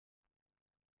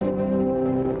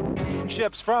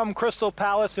Championships from Crystal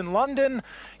Palace in London.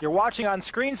 You're watching on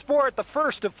Screen Sport, the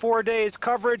first of 4 days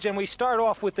coverage, and we start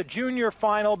off with the junior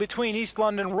final between East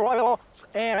London Royals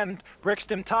and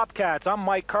Brixton Topcats. I'm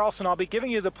Mike Carlson. I'll be giving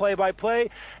you the play-by-play,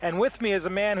 and with me is a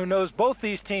man who knows both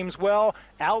these teams well,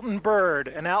 Alton Bird.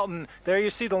 And Alton, there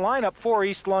you see the lineup for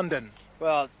East London.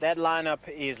 Well, that lineup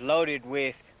is loaded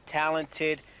with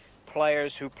talented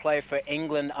players who play for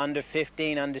England under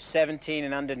 15, under 17,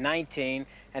 and under 19.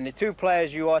 And the two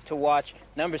players you ought to watch,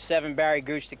 number 7, Barry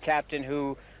Gooch, the captain,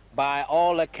 who by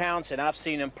all accounts, and I've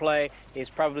seen him play, is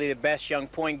probably the best young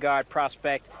point guard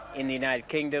prospect in the United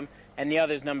Kingdom. And the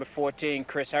other is number 14,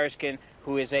 Chris Erskine,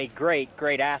 who is a great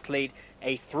athlete,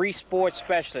 a 3-sport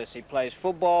specialist. He plays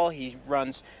football, he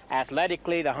runs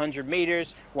athletically the 100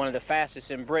 meters, one of the fastest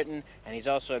in Britain, and he's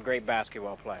also a great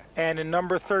basketball player. And in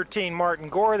number 13, Martin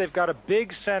Gore, they've got a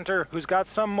big center who's got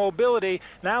some mobility.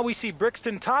 Now we see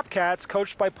Brixton Topcats,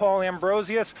 coached by Paul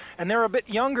Ambrosius, and they're a bit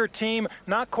younger team,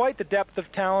 not quite the depth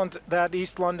of talent that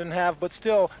East London have, but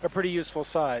still a pretty useful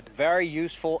side. Very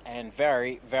useful and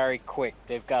very quick.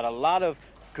 They've got a lot of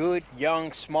good,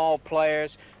 young, small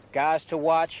players, guys to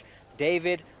watch.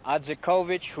 David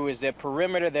Odzakovich, who is their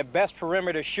best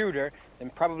perimeter shooter,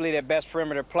 and probably their best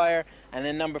perimeter player. And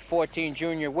then number 14,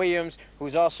 Junior Williams,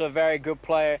 who's also a very good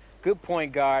player, good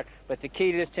point guard. But the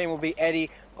key to this team will be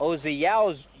Eddie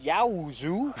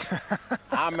Oziauzu,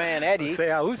 our man Eddie.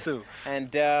 Oziauzu.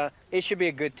 And it should be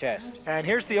a good test. And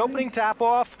here's the opening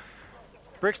tap-off.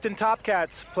 Brixton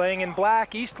Topcats playing in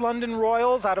black. East London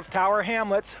Royals out of Tower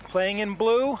Hamlets playing in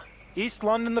blue. East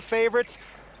London the favorites.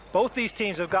 Both these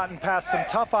teams have gotten past some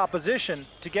tough opposition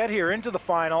to get here into the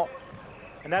final.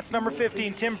 And that's number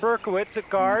 15, Tim Berkowitz at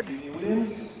guard.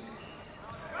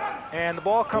 And the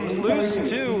ball comes loose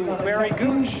to Barry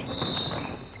Gooch.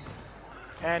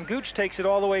 And Gooch takes it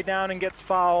all the way down and gets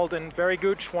fouled. And Barry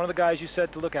Gooch, one of the guys you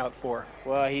said to look out for.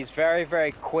 Well, he's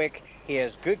very quick. He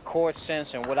has good court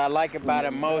sense, and what I like about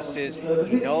him most is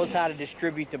he knows how to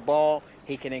distribute the ball.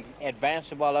 He can advance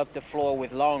the ball up the floor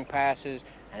with long passes,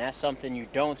 and that's something you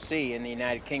don't see in the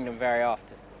United Kingdom very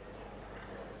often.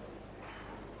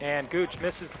 And Gooch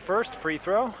misses the first free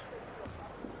throw.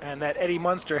 And that Eddie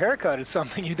Munster haircut is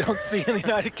something you don't see in the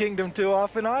United Kingdom too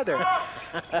often either.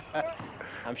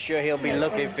 I'm sure he'll be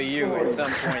looking for you at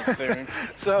some point soon.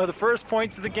 So the first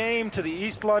points of the game to the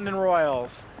East London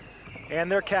Royals. And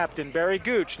their captain, Barry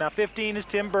Gooch. Now 15 is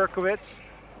Tim Berkowitz.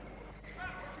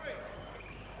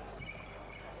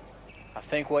 I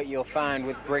think what you'll find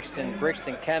with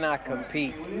Brixton cannot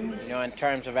compete, in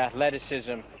terms of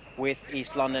athleticism with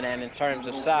East London and in terms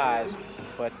of size.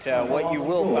 But what you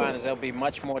will find is they'll be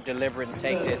much more deliberate and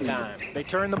take their time. They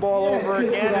turn the ball over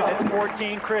again, and it's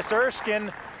 14, Chris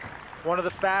Erskine, one of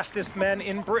the fastest men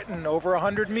in Britain, over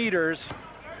 100 meters.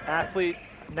 Athlete,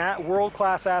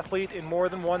 world-class athlete in more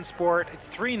than one sport. It's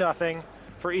 3-0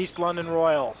 for East London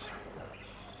Royals.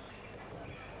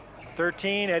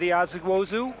 13, Eddie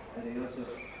Oziauzu.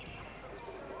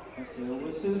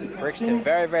 Brixton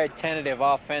very tentative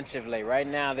offensively. Right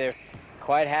now they're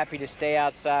quite happy to stay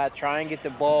outside, try and get the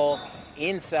ball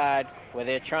inside where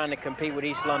they're trying to compete with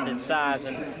East London's size.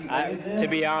 And to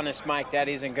be honest, Mike, that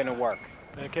isn't going to work.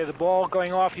 Okay, the ball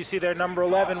going off. You see there, number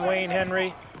 11, Wayne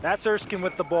Henry. That's Erskine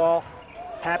with the ball.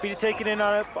 Happy to take it in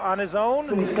on his own.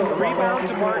 Rebound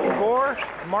to Martin Gore.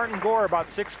 Martin Gore, about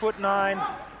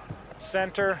 6'9",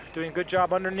 center, doing a good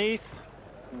job underneath.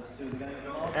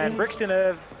 And Brixton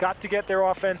have got to get their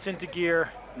offense into gear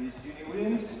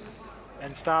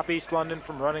and stop East London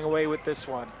from running away with this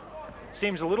one.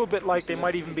 Seems a little bit like they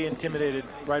might even be intimidated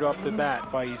right off the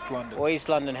bat by East London. Well, East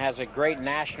London has a great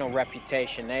national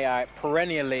reputation. They are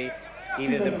perennially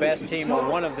either the best team or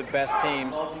one of the best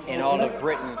teams in all of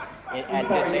Britain at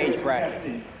this age bracket.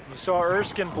 You saw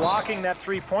Erskine blocking that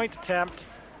three-point attempt.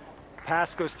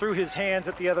 Pass goes through his hands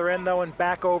at the other end, though, and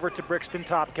back over to Brixton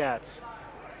Topcats.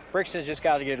 Brixton's just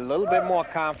got to get a little bit more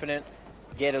confident,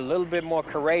 get a little bit more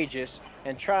courageous,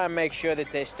 and try and make sure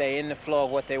that they stay in the flow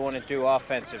of what they want to do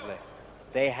offensively.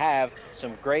 They have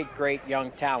some great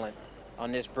young talent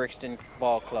on this Brixton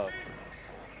ball club.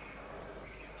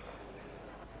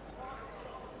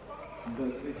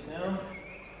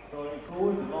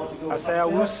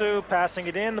 Oziauzu passing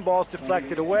it in, the ball's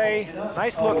deflected away.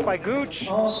 Nice look by Gooch.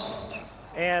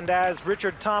 And as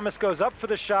Richard Thomas goes up for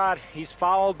the shot, he's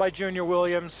fouled by Junior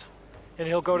Williams, and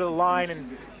he'll go to the line,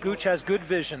 and Gooch has good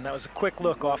vision. That was a quick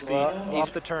look off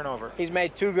the turnover. He's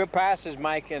made 2 good passes,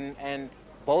 Mike, and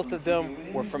both of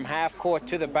them were from half court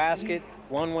to the basket.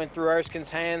 One went through Erskine's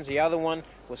hands, the other one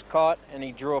was caught, and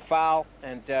he drew a foul.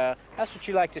 And that's what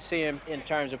you like to see in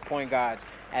terms of point guards,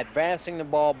 advancing the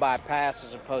ball by pass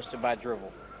as opposed to by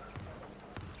dribble.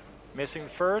 Missing the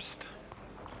first.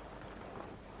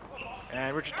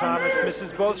 And Richard Thomas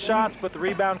misses both shots, but the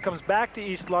rebound comes back to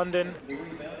East London.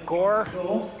 Gore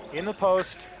in the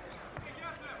post.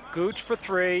 Gooch for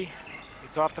three.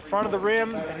 It's off the front of the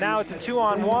rim, and now it's a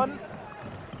 2-on-1.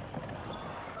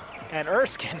 And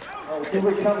Erskine,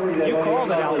 you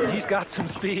called it out. He's got some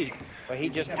speed. But he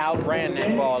just outran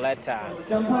that ball that time.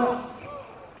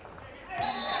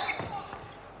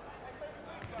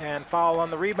 And foul on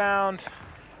the rebound.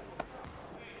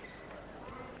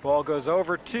 Ball goes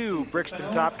over to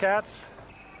Brixton Topcats.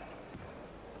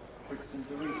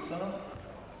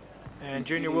 And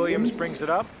Junior Williams brings it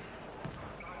up.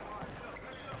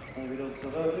 See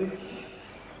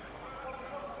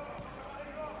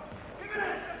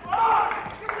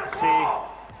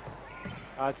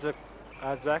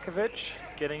Adzakovic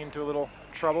getting into a little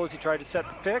trouble as he tried to set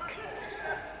the pick.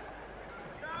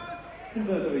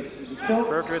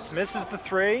 Berkowitz misses the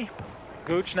three.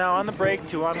 Gooch now on the break,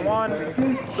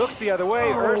 2-on-1. Looks the other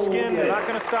way. Erskine, they're not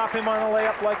going to stop him on a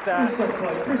layup like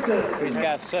that. He's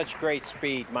got such great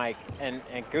speed, Mike. And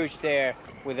Gooch there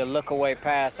with a look-away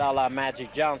pass a la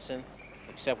Magic Johnson,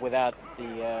 except without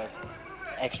the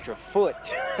extra foot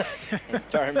in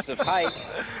terms of height.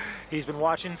 He's been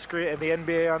watching the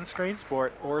NBA on Screen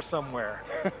Sport or somewhere.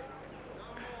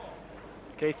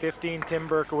 K15, Tim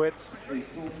Berkowitz.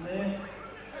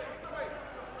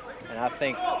 And I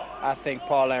think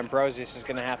Paul Ambrosius is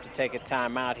going to have to take a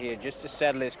timeout here just to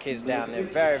settle his kids down. They're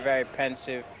very, very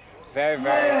pensive, very,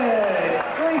 very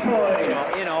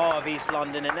in awe of East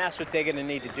London, and that's what they're going to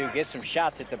need to do, get some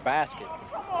shots at the basket.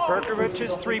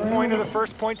 Berkovic's three-pointer, the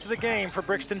first points of the game for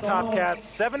Brixton Topcats.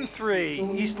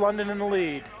 7-3, East London in the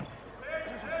lead.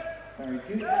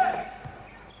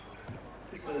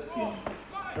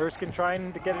 Erskine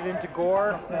trying to get it into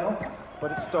Gore,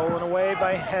 but it's stolen away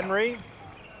by Henry.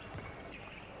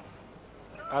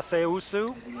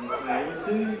 Aseusu.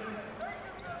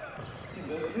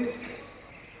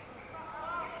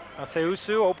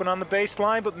 Aseusu open on the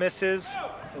baseline, but misses.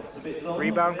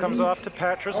 Rebound comes off to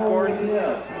Patras Gordon,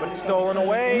 but it's stolen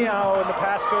away. Oh, and the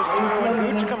pass goes through,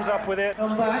 and Gooch comes up with it.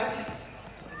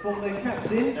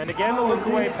 And again, the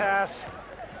look-away pass,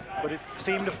 but it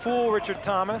seemed to fool Richard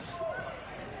Thomas.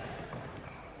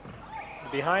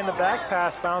 Behind the back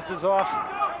pass bounces off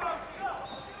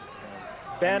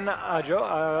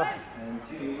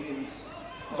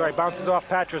bounces off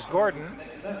Patras Gordon.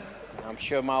 I'm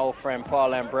sure my old friend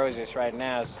Paul Ambrosius right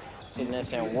now is sitting there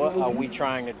saying, what are we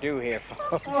trying to do here,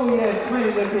 folks? Oh, yes,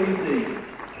 really look easy.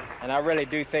 And I really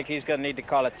do think he's going to need to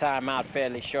call a timeout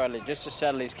fairly shortly just to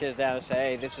settle these kids down and say,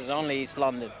 hey, this is only East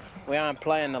London. We aren't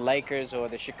playing the Lakers or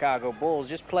the Chicago Bulls.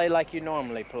 Just play like you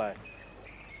normally play.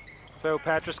 So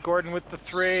Patras Gordon with the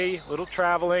three, little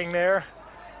traveling there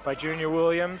by Junior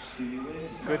Williams.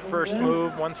 Good first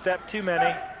move, one step too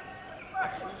many.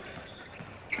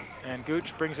 And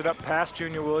Gooch brings it up past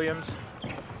Junior Williams.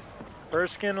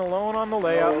 Erskine alone on the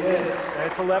layup, and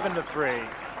it's 11-3.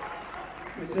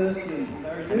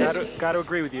 Got to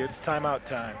agree with you, it's timeout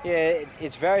time. Yeah,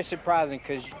 it's very surprising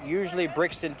because usually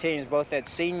Brixton teams, both at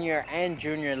senior and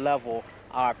junior level,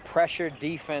 are pressure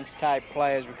defense type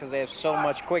players because they have so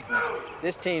much quickness.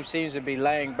 This team seems to be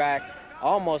laying back,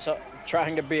 almost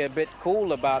trying to be a bit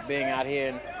cool about being out here.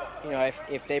 And you know,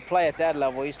 if they play at that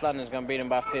level, East London is going to beat them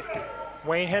by 50.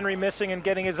 Wayne Henry missing and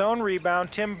getting his own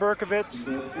rebound. Tim Berkowitz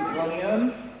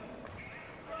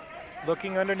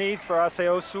looking underneath for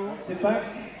Aseusu.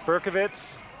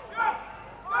 Berkowitz.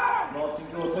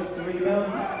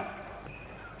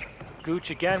 Gooch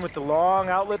again with the long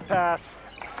outlet pass.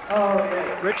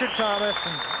 Richard Thomas,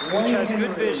 and Gooch has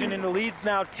good vision, and the lead's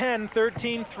now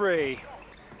 10-13-3.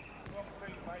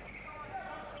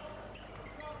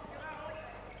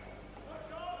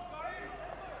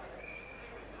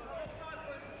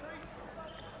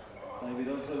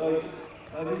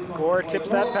 Gore tips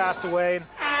that pass away.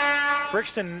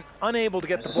 Brixton unable to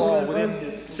get the ball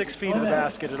within 6 feet of the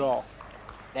basket at all.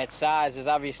 That size is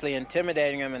obviously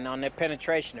intimidating them, and on their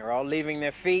penetration, they're all leaving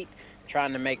their feet,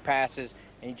 trying to make passes,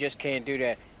 and you just can't do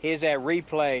that. Here's that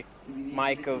replay,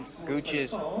 Mike, of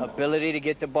Gooch's ability to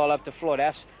get the ball up the floor.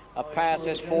 That's a pass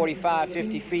that's 45,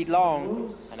 50 feet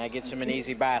long, and that gets him an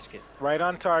easy basket. Right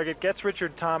on target, gets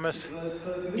Richard Thomas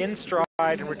in stride,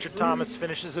 and Richard Thomas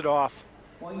finishes it off.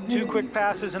 2 quick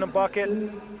passes in a bucket.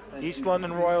 East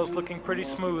London Royals looking pretty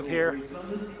smooth here.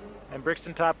 And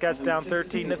Brixton Topcats down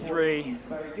 13-3.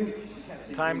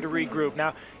 Time to regroup.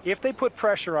 Now, if they put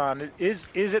pressure on, is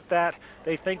it that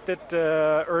they think that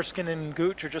Erskine and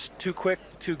Gooch are just too quick,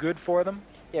 too good for them?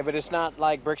 Yeah, but it's not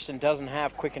like Brixton doesn't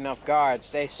have quick enough guards.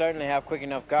 They certainly have quick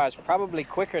enough guards, probably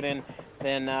quicker than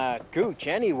Gooch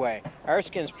anyway.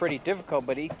 Erskine's pretty difficult,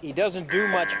 but he doesn't do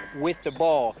much with the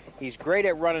ball. He's great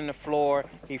at running the floor.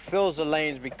 He fills the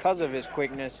lanes because of his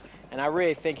quickness, and I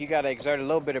really think you got to exert a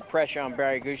little bit of pressure on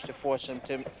Barry Gooch to force him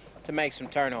to make some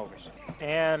turnovers.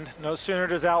 And no sooner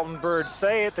does Alton Bird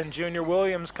say it than Junior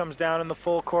Williams comes down in the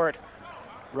full court,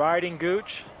 riding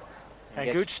Gooch. And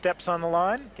Gooch steps on the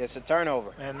line. Gets a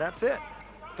turnover. And that's it.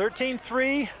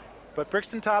 13-3, but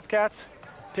Brixton Topcats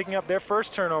picking up their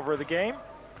first turnover of the game.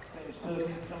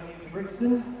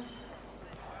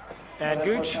 And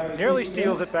Gooch nearly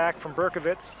steals it back from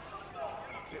Berkovitz.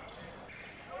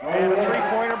 And a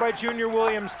three-pointer by Junior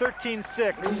Williams,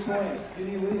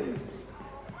 13-6.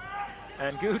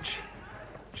 And Gooch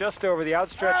just over the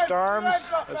outstretched arms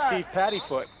of Steve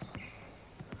Pattyfoot.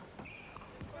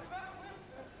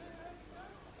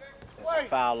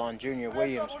 Foul on Junior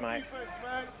Williams, Mike.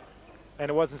 And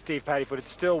it wasn't Steve Pattyfoot,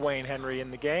 it's still Wayne Henry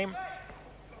in the game.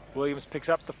 Williams picks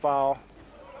up the foul.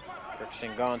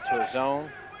 Brixton gone to a zone.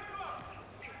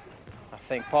 I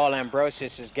think Paul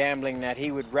Ambrosius is gambling that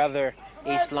he would rather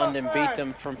East London beat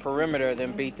them from perimeter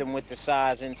than beat them with the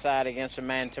size inside against a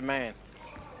man-to-man.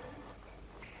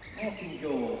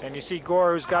 And you see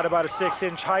Gore, who's got about a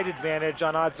 6-inch height advantage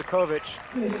on Odzakovic.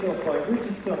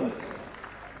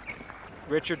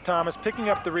 Richard Thomas picking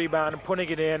up the rebound and putting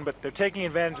it in, but they're taking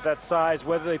advantage of that size,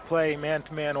 whether they play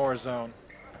man-to-man or zone.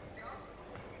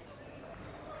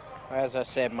 As I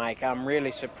said, Mike, I'm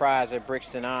really surprised that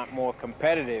Brixton aren't more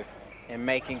competitive in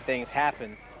making things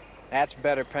happen. That's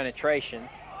better penetration,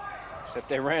 except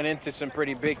they ran into some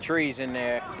pretty big trees in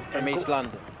there from East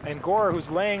London. And Gore, who's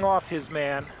laying off his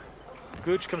man.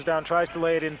 Gooch comes down, tries to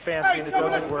lay it in fancy, and it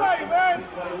doesn't work.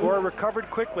 Gore recovered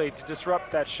quickly to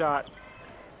disrupt that shot.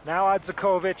 Now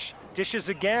Odzakovic dishes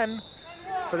again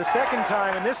for the second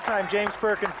time, and this time James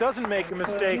Perkins doesn't make a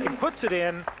mistake and puts it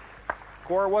in.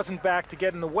 Gore wasn't back to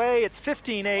get in the way. It's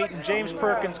 15-8, and James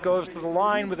Perkins goes to the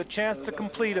line with a chance to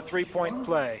complete a three-point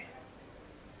play.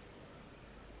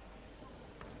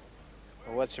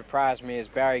 Well, what surprised me is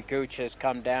Barry Gooch has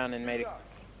come down and made a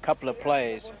couple of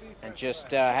plays and just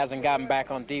hasn't gotten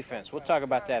back on defense. We'll talk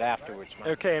about that afterwards, Mike.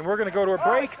 Okay, and we're going to go to a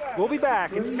break. We'll be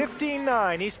back. It's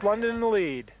 15-9, East London in the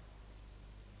lead.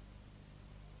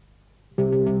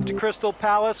 To Crystal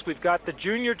Palace, we've got the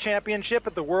junior championship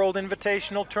at the World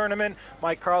Invitational Tournament.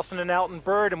 Mike Carlson and Alton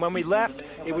Bird, and when we left,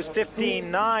 it was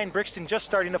 15-9. Brixton just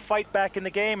starting to fight back in the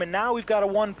game, and now we've got a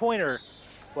one-pointer.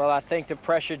 Well, I think the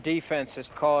pressure defense has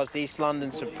caused East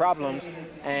London some problems,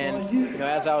 and you know,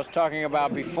 as I was talking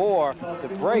about before the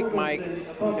break, Mike,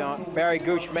 Barry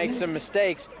Gooch makes some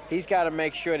mistakes. He's got to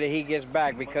make sure that he gets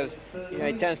back, because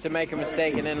he tends to make a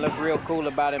mistake and then look real cool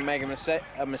about it making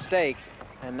a mistake,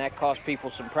 and that costs people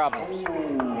some problems.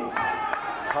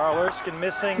 Carl Erskine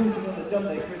missing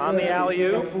on the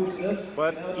alley-oop,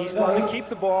 but East London keep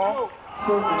the ball.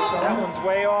 That one's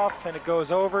way off, and it goes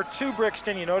over to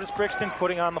Brixton. You notice Brixton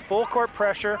putting on the full court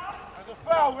pressure.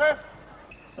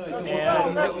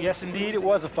 And yes, indeed, it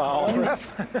was a foul.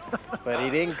 But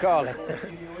he didn't call it.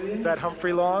 Is that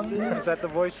Humphrey Long? Is that the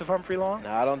voice of Humphrey Long?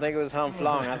 No, I don't think it was Humph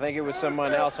Long. I think it was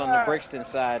someone else on the Brixton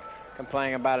side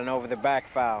complaining about an over-the-back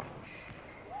foul.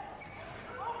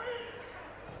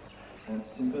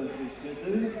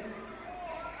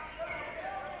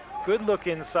 Good look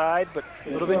inside, but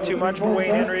a little bit too much for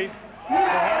Wayne Henry. The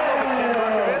handle of Tim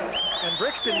Berkovitz, and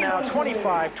Brixton now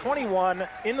 25-21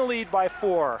 in the lead by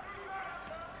 4.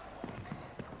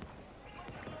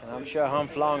 And I'm sure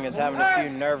Humph Long is having a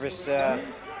few nervous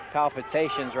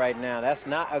palpitations right now. That's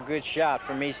not a good shot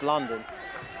from East London.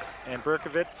 And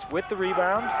Berkovitz with the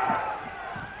rebound.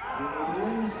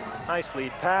 Nice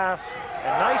lead pass,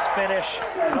 and nice finish,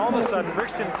 and all of a sudden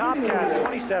Brixton Topcats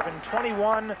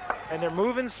 27-21, and they're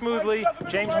moving smoothly.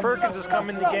 James Perkins has come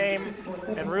in the game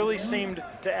and really seemed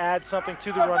to add something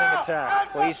to the running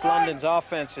attack. Well, East London's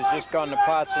offense has just gone to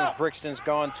pot since Brixton's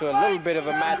gone to a little bit of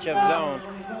a matchup zone,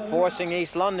 forcing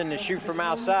East London to shoot from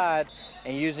outside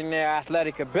and using their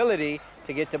athletic ability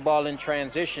to get the ball in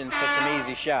transition for some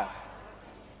easy shots.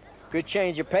 Good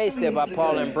change of pace there by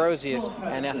Paul Ambrosius,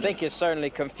 and I think it certainly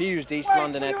confused East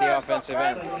London at the offensive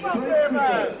end. In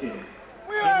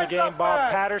the game,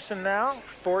 Bob Patterson now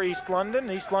for East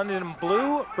London. East London in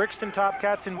blue, Brixton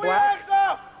Topcats in black.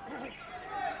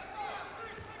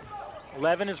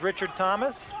 11 is Richard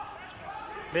Thomas.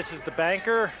 Misses the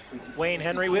banker. Wayne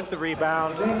Henry with the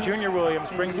rebound. Junior Williams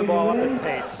brings the ball up at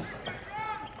pace.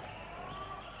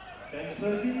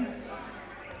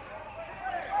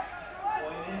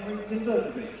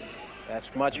 That's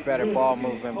much better ball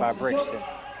movement by Brixton.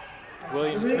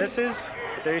 Williams misses.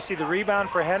 But there you see the rebound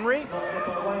for Henry.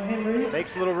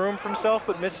 Makes a little room for himself,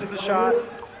 but misses the shot.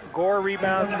 Gore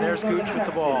rebounds, and there's Gooch with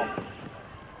the ball.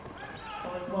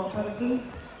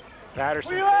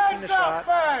 Patterson taking the shot.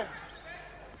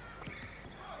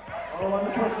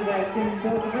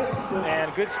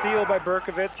 And good steal by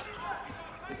Berkovitz,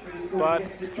 but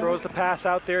throws the pass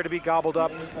out there to be gobbled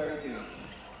up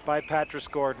by Patrice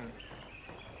Gordon.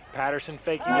 Patterson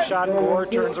faking the shot. Gore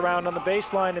turns around on the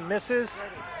baseline and misses,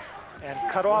 and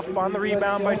cut off on the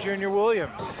rebound by Junior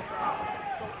Williams.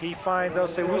 He finds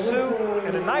Osewusu,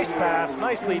 and a nice pass,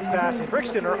 nice lead pass, and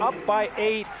Brixton are up by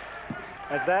 8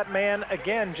 as that man,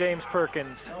 again, James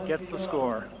Perkins, gets the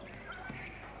score.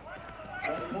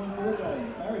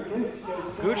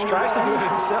 Gooch tries to do it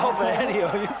himself, and Eddie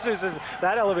Oyusu says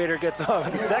that elevator gets off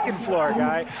the second floor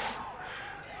guy.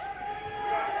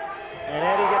 And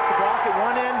Eddie gets the block at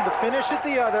one end, the finish at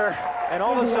the other, and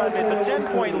all of a sudden it's a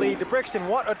 10-point lead to Brixton.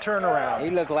 What a turnaround. He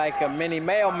looked like a mini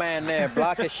mailman there.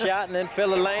 Block a shot and then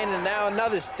fill a lane, and now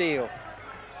another steal.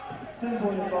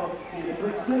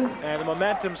 And the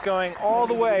momentum's going all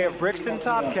the way of Brixton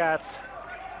Topcats.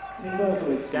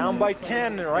 Down by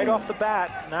 10 right off the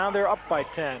bat. Now they're up by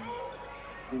 10.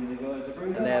 And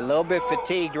they're a little bit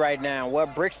fatigued right now.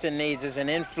 What Brixton needs is an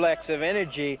influx of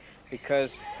energy,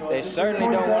 because they certainly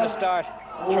don't want to start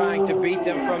trying to beat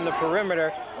them from the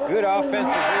perimeter. Good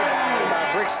offensive rebound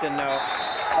by Brixton, though.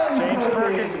 James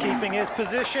Perkins keeping his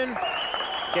position,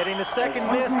 getting the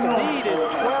second miss. The lead is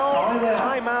 12.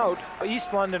 Timeout,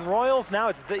 East London Royals. Now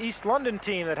it's the East London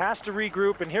team that has to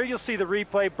regroup, and here you'll see the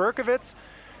replay. Berkovitz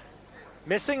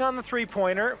missing on the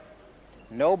three-pointer.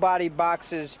 Nobody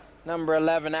boxes number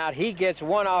 11 out. He gets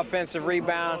one offensive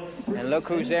rebound, and look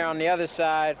who's there on the other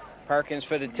side. Perkins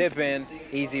for the tip-in,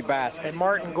 easy basket. And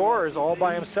Martin Gore is all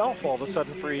by himself all of a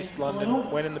sudden for East London,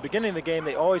 when in the beginning of the game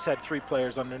they always had 3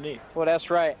 players underneath. Well, that's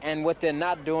right, and what they're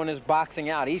not doing is boxing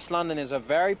out. East London is a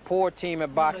very poor team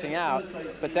at boxing out,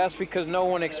 but that's because no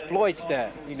one exploits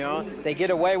that, you know. They get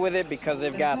away with it because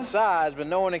they've got size, but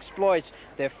no one exploits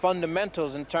their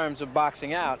fundamentals in terms of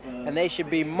boxing out, and they should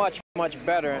be much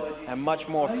better and much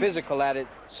more physical at it,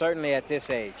 certainly at this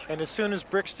age. And as soon as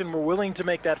Brixton were willing to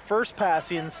make that first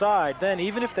pass inside, then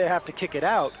even if they have to kick it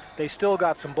out, they still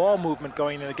got some ball movement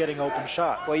going and getting open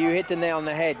shots. Well, you hit the nail on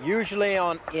the head. Usually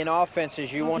in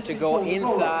offenses, you want to go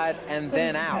inside and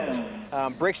then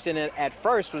out. Brixton at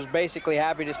first was basically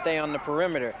happy to stay on the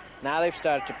perimeter. Now they've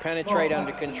started to penetrate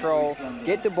under control,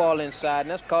 get the ball inside,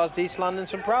 and that's caused East London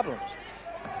some problems.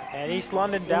 And East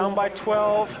London down by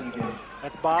 12.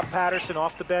 That's Bob Patterson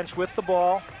off the bench with the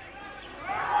ball.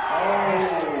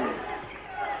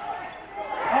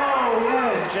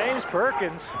 And James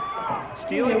Perkins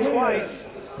stealing twice.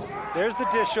 There's the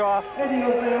dish off.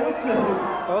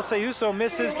 Osewusu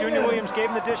misses. Junior Williams gave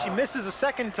him the dish. He misses a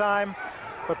second time,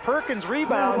 but Perkins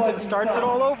rebounds and starts it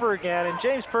all over again. And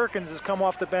James Perkins has come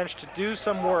off the bench to do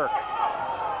some work.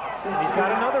 And he's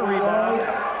got another rebound.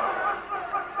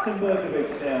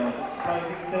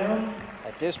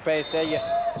 At this pace,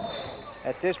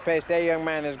 that young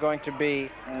man is going to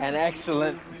be an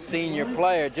excellent senior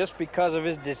player just because of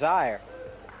his desire.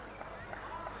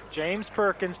 James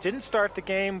Perkins didn't start the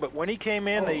game, but when he came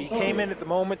in at the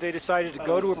moment they decided to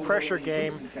go to a pressure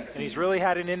game, and he's really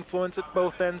had an influence at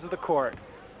both ends of the court.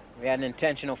 We had an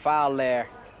intentional foul there.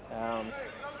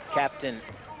 Captain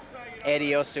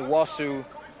Eddie Osewusu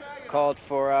called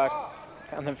for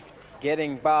kind of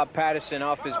getting Bob Patterson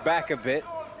off his back a bit.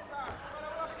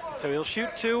 So he'll shoot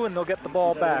 2 and they'll get the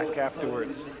ball back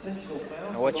afterwards.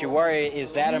 And what you worry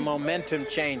is that a momentum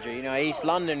changer. You know, East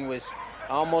London was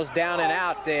almost down and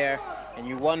out there, and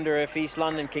you wonder if East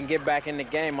London can get back in the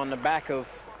game on the back of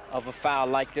a foul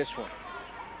like this one.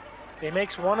 He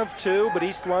makes 1 of 2, but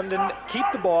East London keep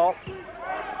the ball.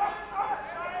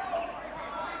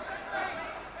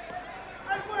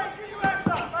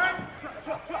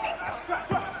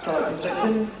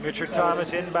 Richard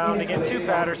Thomas inbounding into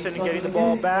Patterson and getting the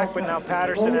ball back, but now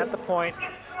Patterson at the point.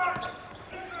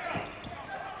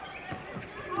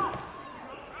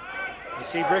 You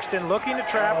see Brixton looking to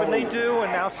trap, and they do,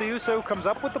 and now Osewusu comes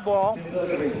up with the ball.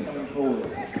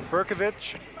 Berkovitz.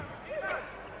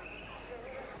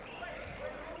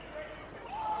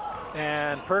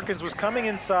 And Perkins was coming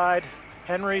inside.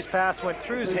 Henry's pass went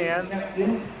through his hands.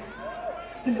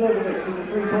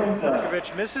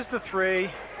 Berkovitz misses the 3.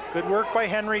 Good work by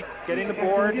Henry getting the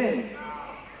board. And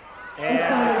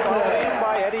followed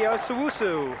by Eddie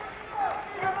Osewusu.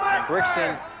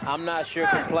 Brixton, I'm not sure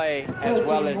can play as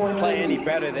well as play any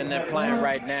better than they're playing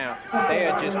right now. They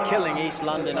are just killing East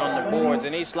London on the boards,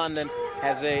 and East London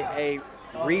has a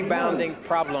rebounding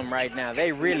problem right now.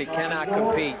 They really cannot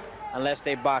compete unless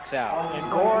they box out.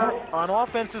 And Gore on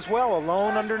offense as well,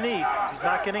 alone underneath. He's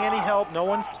not getting any help. No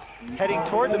one's heading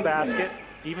toward the basket,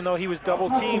 even though he was double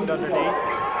teamed underneath.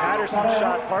 Patterson's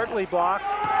shot partly blocked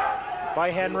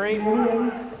by Henry.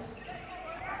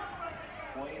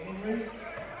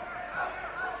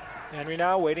 Henry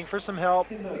now waiting for some help.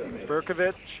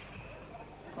 Berkovic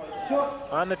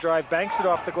on the drive, banks it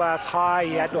off the glass high.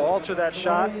 He had to alter that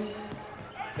shot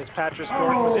as Patrick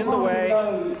Gordon was in the way.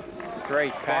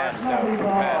 Great pass, though, from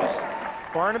Patterson.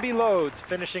 Barnaby Loads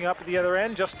finishing up at the other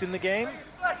end, just in the game.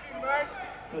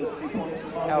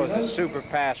 That was a super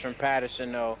pass from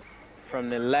Patterson, though, from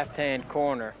the left-hand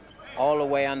corner all the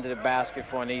way under the basket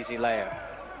for an easy layup.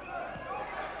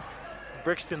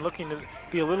 Brixton looking to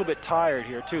be a little bit tired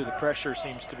here, too. The pressure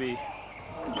seems to be,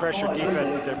 the pressure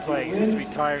defense that they're playing seems to be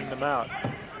tiring them out.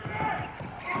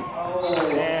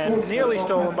 And nearly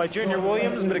stolen by Junior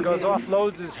Williams, but it goes off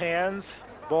Loads' hands.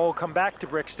 Ball will come back to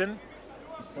Brixton.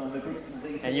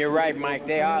 And you're right, Mike.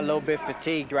 They are a little bit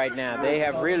fatigued right now. They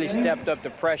have really stepped up the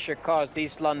pressure, caused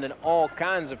East London all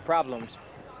kinds of problems.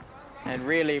 And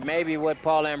really, maybe what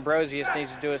Paul Ambrosius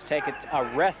needs to do is take a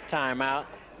rest time out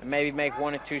and maybe make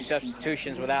 1 or 2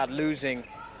 substitutions without losing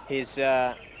his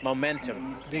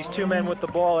momentum. These two men with the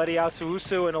ball, Eddie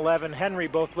Asuusu and 11 Henry,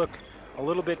 both look a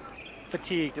little bit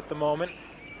fatigued at the moment.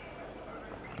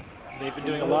 They've been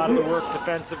doing a lot of the work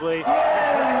defensively. A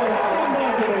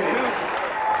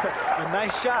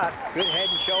nice shot. Good head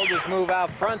and shoulders move out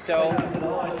front, though.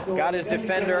 Got his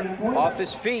defender off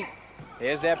his feet.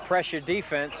 There's that pressure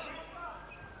defense.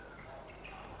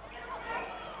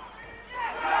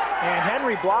 And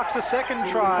Henry blocks a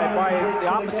second try by the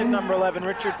opposite number 11,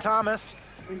 Richard Thomas.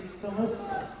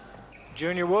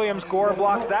 Junior Williams, Gore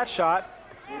blocks that shot.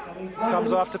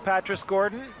 Comes off to Patrick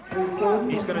Gordon.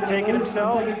 He's going to take it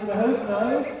himself.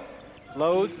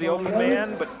 Loads the open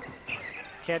man, but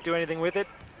can't do anything with it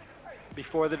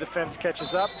before the defense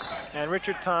catches up. And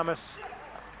Richard Thomas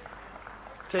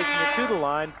taking it to the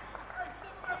line.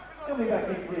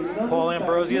 Paul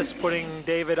Ambrosius putting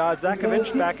David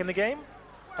Odzakovich back in the game.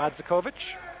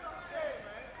 Odzakovich.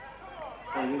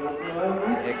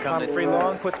 Humphrey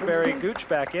Long puts Barry Gooch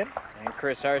back in. And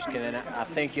Chris Erskine, and I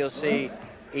think you'll see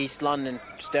East London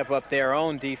step up their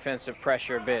own defensive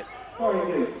pressure a bit.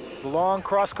 The long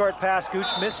cross-court pass, Gooch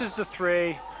misses the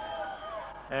three.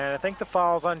 And I think the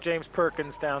foul's on James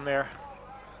Perkins down there.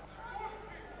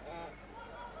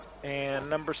 And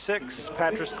number 6,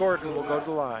 Patrick Gordon, will go to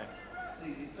the line.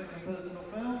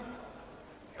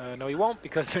 No, he won't,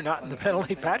 because they're not in the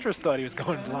penalty. Patrick thought he was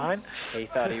going blind. He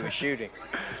thought he was shooting.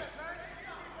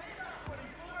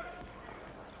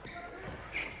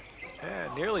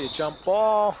 Yeah, nearly a jump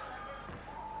ball.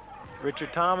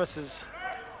 Richard Thomas is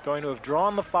going to have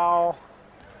drawn the foul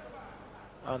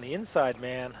on the inside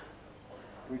man.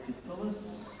 Richard Thomas.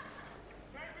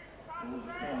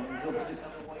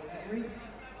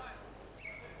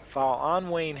 Foul on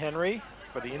Wayne Henry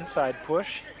for the inside push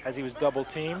as he was double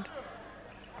teamed.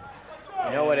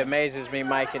 You know what amazes me,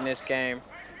 Mike, in this game?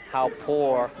 How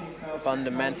poor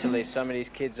fundamentally some of these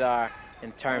kids are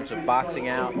in terms of boxing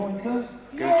out.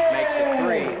 Gooch makes it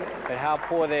 3, but how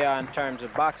poor they are in terms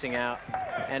of boxing out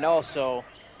and also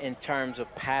in terms of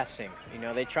passing. You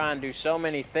know, they try and do so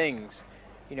many things,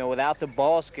 you know, without the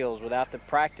ball skills, without the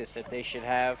practice that they should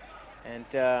have. And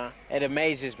it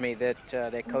amazes me that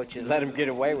their coaches let them get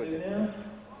away with it.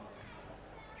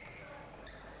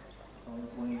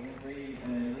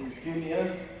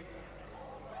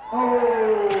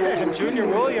 And Junior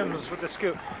Williams with the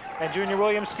scoop. And Junior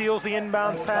Williams steals the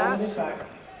inbounds pass.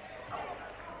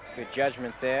 Good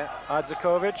judgment there.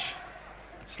 Odzakovich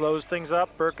slows things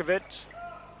up. Berkovic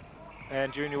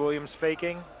and Junior Williams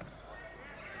faking.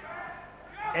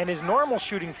 And his normal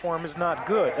shooting form is not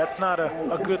good. That's not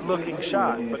a good-looking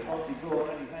shot. But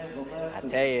I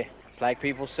tell you, it's like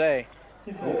people say,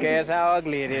 who cares how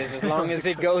ugly it is as long as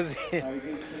it goes in.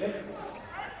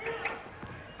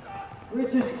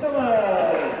 Richard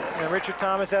Thomas. And Richard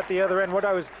Thomas at the other end. What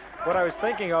I was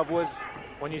thinking of was,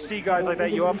 when you see guys like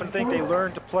that, you often think they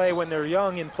learn to play when they're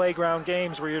young in playground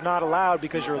games where you're not allowed,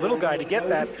 because you're a little guy, to get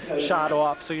that shot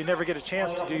off, so you never get a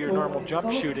chance to do your normal jump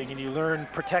shooting, and you learn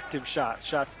protective shots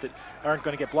that aren't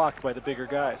going to get blocked by the bigger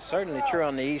guys. Certainly true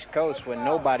on the East Coast when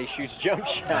nobody shoots jump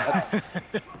shots.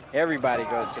 Everybody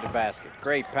goes to the basket.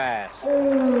 Great pass.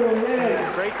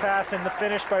 Great pass and the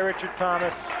finish by Richard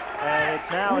Thomas. And it's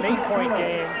now an 8-point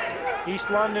game. East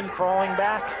London crawling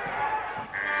back.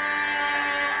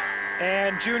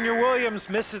 And Junior Williams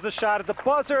misses the shot at the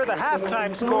buzzer. The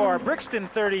halftime score, Brixton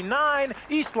 39,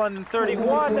 East London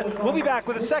 31. We'll be back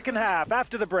with the second half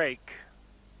after the break.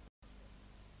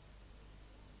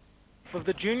 of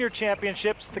the Junior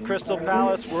Championships at the Crystal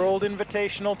Palace World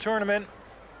Invitational Tournament.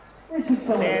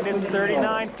 And it's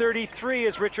 39-33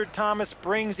 as Richard Thomas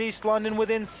brings East London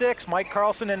within 6. Mike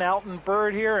Carlson and Alton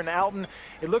Bird here, and Alton,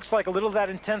 it looks like a little of that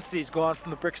intensity's gone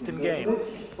from the Brixton game.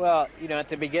 Well, you know, at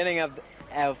the beginning of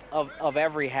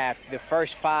every half, the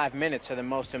first 5 minutes are the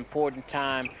most important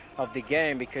time of the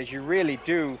game, because you really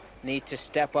do need to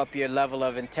step up your level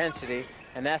of intensity,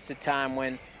 and that's the time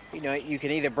when, you know, you can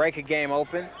either break a game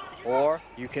open or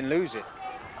you can lose it.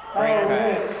 Great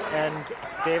pass. And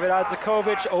David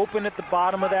Odzakovich open at the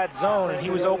bottom of that zone, and he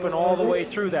was open all the way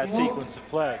through that sequence of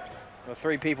play. Well,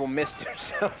 3 people missed him,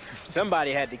 so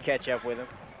somebody had to catch up with him.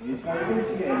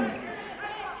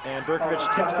 And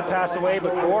Berkovich tips the pass away,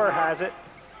 but Gore has it.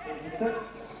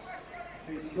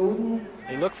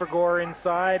 They look for Gore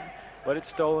inside, but it's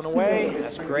stolen away.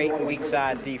 That's great weak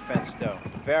side defense, though.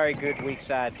 Very good weak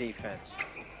side defense.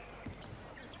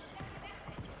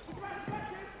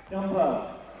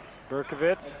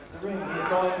 Berkovich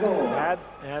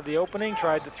had the opening,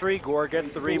 tried the 3. Gore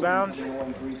gets the rebound.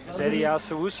 Zedi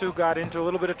Al-Sawusu got into a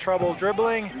little bit of trouble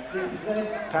dribbling.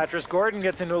 Patrice Gordon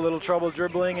gets into a little trouble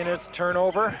dribbling, and it's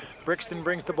turnover. Brixton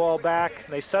brings the ball back.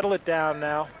 They settle it down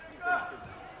now.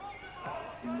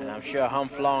 And I'm sure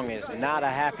Humphrey is not a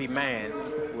happy man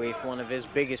with one of his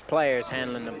biggest players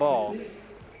handling the ball.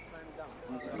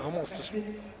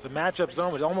 It's a matchup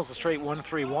zone. It's almost a straight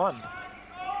 1-3-1.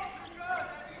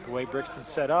 The way Brixton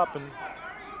set up, and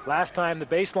last time the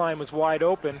baseline was wide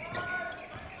open.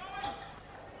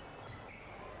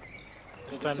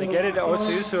 This time they get it.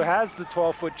 Osiusu has the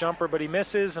 12-foot jumper, but he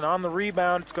misses, and on the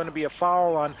rebound, it's going to be a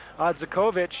foul on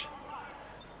Odzakovich,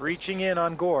 reaching in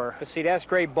on Gore. But see, that's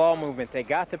great ball movement. They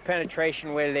got the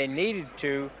penetration where they needed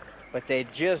to, but they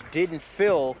just didn't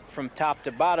fill from top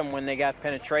to bottom when they got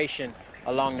penetration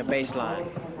along the baseline.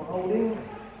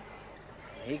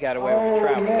 He got away with the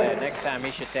travel there. Next time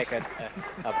he should take a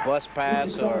bus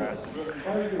pass or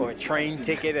a train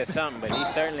ticket or something, but he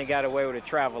certainly got away with a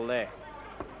travel there.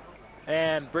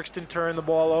 And Brixton turned the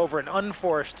ball over, an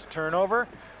unforced turnover.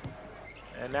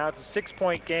 And now it's a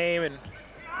 6-point game, and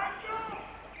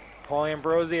Paul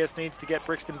Ambrosius needs to get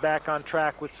Brixton back on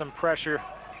track with some pressure.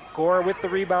 Gore with the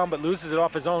rebound, but loses it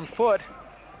off his own foot.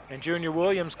 And Junior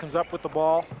Williams comes up with the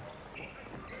ball.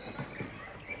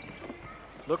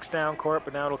 Looks down court,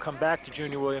 but now it'll come back to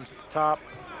Junior Williams at the top.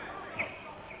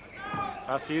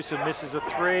 Osiusu misses a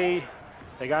 3.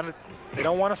 They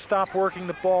don't want to stop working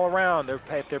the ball around.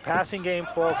 If their passing game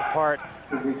falls apart,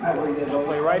 they'll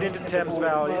play right into Thames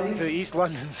Valley, into East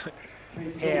London's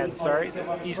hands. Sorry,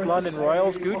 East London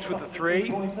Royals. Gooch with the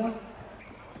 3.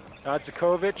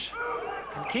 Odzakovich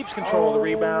keeps control of the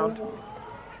rebound.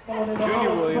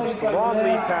 Junior Williams, the long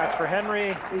lead pass for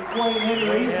Henry.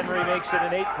 Wayne Henry makes it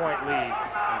an 8-point lead.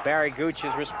 Barry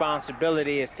Gooch's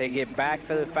responsibility is to get back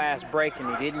for the fast break,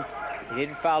 and he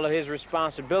didn't follow his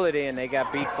responsibility, and they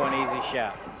got beat for an easy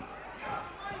shot.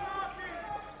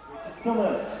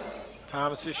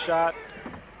 Thomas's shot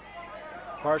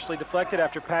partially deflected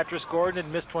after Patrice Gordon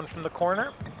had missed one from the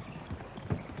corner.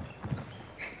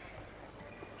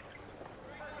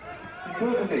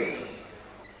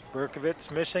 Berkovich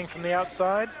missing from the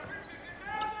outside.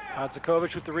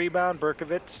 Odzakovich with the rebound.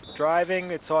 Berkovich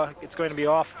driving. It's going to be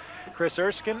off Chris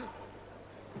Erskine.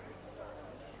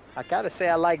 I gotta say,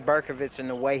 I like Berkovich and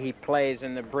the way he plays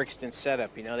in the Brixton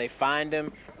setup. You know, they find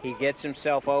him, he gets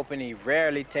himself open, he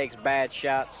rarely takes bad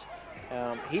shots.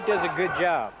 He does a good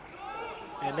job.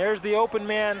 And there's the open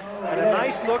man, and a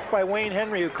nice look by Wayne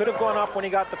Henry, who could have gone up when he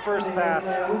got the first pass,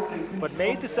 but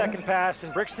made the second pass,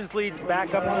 and Brixton's lead's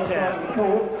back up to 10.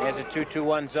 There's a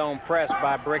 2-2-1 zone press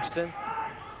by Brixton.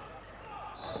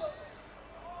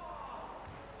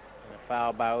 And a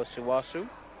foul by Osuwasu.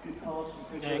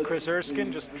 And Chris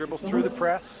Erskine just dribbles through the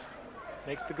press,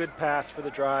 makes the good pass for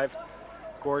the drive.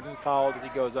 Gordon fouled as he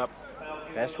goes up.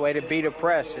 Best way to beat a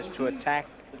press is to attack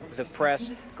the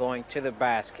press going to the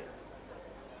basket.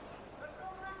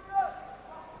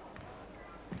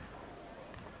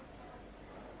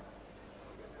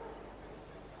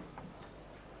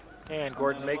 And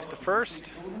Gordon makes the first.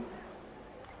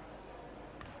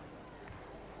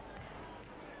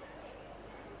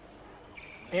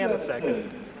 And the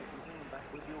second.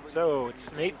 So it's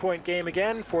an 8-point game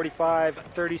again,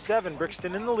 45-37,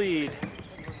 Brixton in the lead.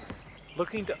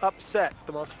 Looking to upset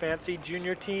the most fancied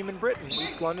junior team in Britain,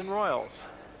 East London Royals.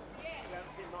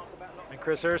 And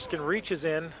Chris Erskine reaches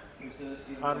in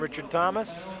on Richard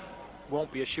Thomas.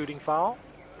 Won't be a shooting foul.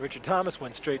 Richard Thomas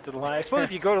went straight to the line. I suppose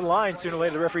if you go to the line, sooner or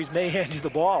later the referees may hand you the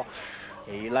ball.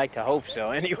 Yeah, you like to hope so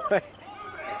anyway.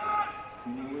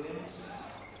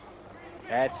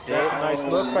 That's it. That's a nice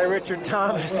look by Richard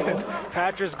Thomas. And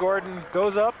Patrice Gordon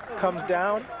goes up, comes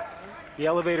down. The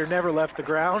elevator never left the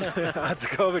ground.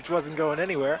 Odzakovich wasn't going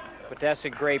anywhere. But that's a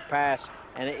great pass,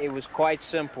 and it was quite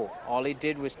simple. All he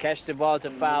did was catch the ball at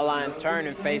the foul line, turn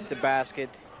and face the basket,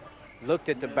 looked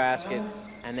at the basket,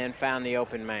 and then found the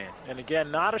open man. And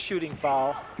again, not a shooting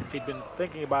foul. If he'd been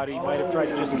thinking about it, he might have tried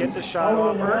to just get the shot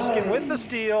off. Erskine with the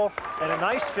steal and a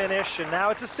nice finish, and now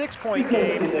it's a 6-point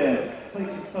game.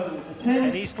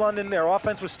 And East London, their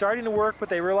offense was starting to work, but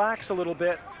they relax a little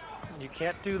bit. You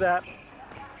can't do that.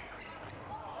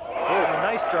 Oh, a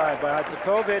nice drive by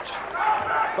Odzakovich.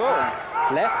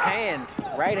 Oh, left hand,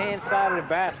 right hand side of the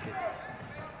basket.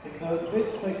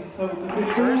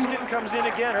 Erskine comes in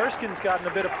again. Erskine's gotten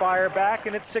a bit of fire back,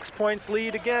 and it's 6 points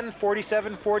lead again,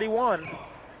 47-41.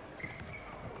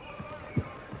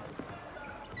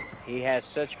 He has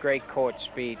such great court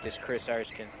speed, this Chris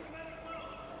Erskine.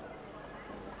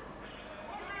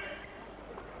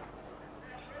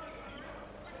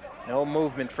 No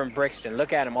movement from Brixton.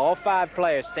 Look at him, all 5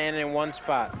 players standing in one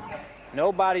spot.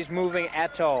 Nobody's moving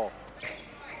at all.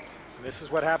 And this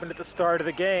is what happened at the start of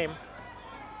the game.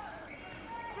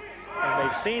 And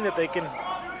they've seen that they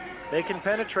can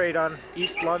penetrate on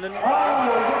East London. That's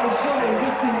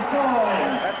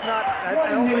not, I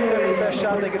don't think that's the best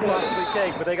shot they could possibly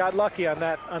take, but they got lucky on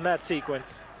that sequence.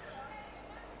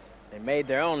 They made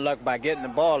their own luck by getting the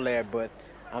ball there, but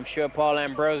I'm sure Paul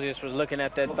Ambrosius was looking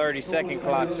at that 30-second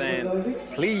clock saying,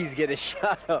 please get a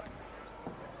shot up.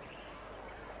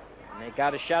 And they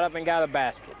got a shot up and got a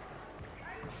basket.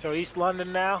 So East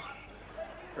London now,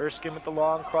 Erskine with the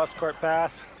long cross-court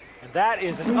pass. And that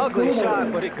is an ugly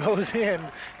shot, but it goes in,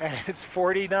 and it's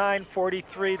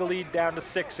 49-43 to lead down to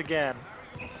 6 again.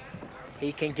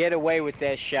 He can get away with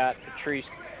that shot, Patrice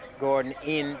Gordon,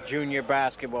 in junior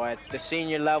basketball. At the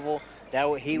senior level,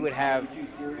 he would have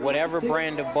whatever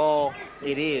brand of ball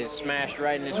it is smashed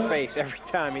right in his face every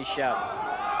time he shot.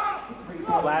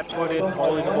 Flat-footed,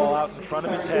 holding the ball out in front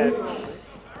of his head.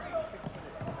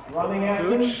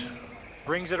 Gooch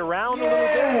brings it around a little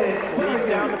bit, leads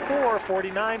down to 4,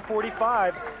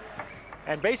 49-45.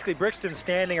 And basically Brixton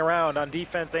standing around on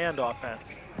defense and offense.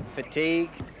 Fatigue.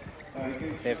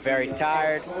 They're very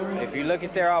tired. If you look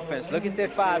at their offense, look at their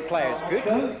 5 players.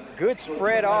 Good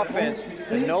spread offense,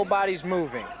 but nobody's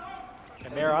moving.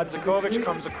 And there Odzakovich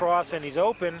comes across and he's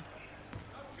open.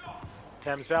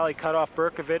 Thames Valley cut off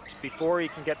Berkovich before he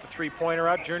can get the 3-pointer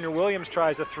out. Junior Williams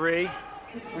tries a 3.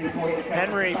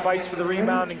 Henry fights for the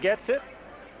rebound and gets it.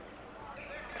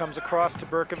 Comes across to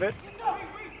Berkovich.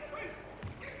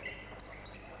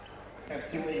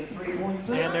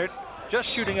 And they're just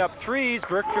shooting up 3s.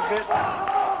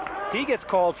 Berkovich, he gets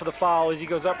called for the foul as he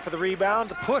goes up for the rebound.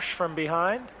 The push from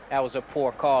behind. That was a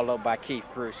poor call, though, by Keith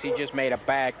Bruce. He just made a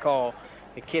bad call.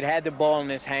 The kid had the ball in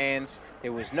his hands.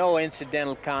 There was no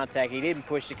incidental contact. He didn't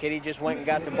push the kid. He just went and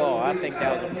got the ball. I think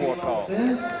that was a poor call.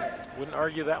 Wouldn't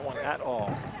argue that one at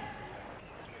all.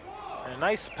 And a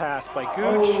nice pass by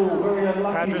Gooch.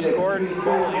 Patrice Gordon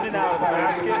ball in and out of the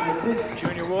basket.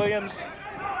 Junior Williams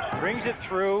brings it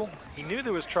through. He knew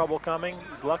there was trouble coming.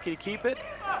 He's lucky to keep it.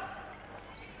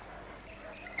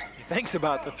 He thinks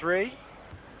about the 3.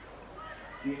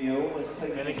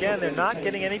 And again, they're not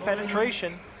getting any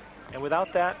penetration. And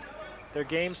without that, their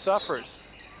game suffers.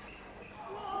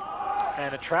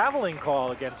 And a traveling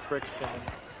call against Brixton.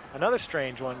 Another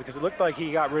strange one, because it looked like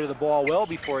he got rid of the ball well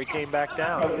before he came back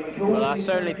down. Well, I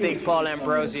certainly think Paul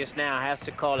Ambrosius now has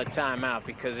to call a timeout,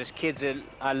 because his kids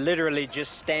are literally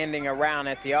just standing around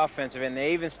at the offensive end. They're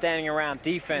even standing around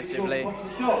defensively.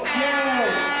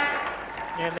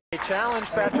 And they challenge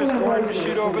Patrice Gordon to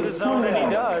shoot over the zone, and he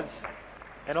does.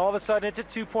 And all of a sudden, it's a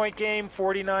 2-point game,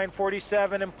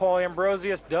 49-47, and Paul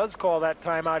Ambrosius does call that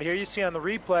timeout. Here you see on the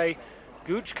replay,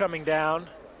 Gooch coming down.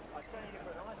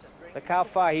 Look how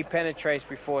far he penetrates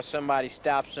before somebody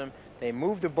stops him. They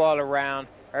move the ball around.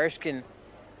 Erskine,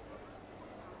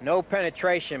 no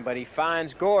penetration, but he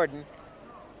finds Gordon,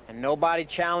 and nobody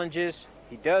challenges.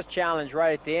 He does challenge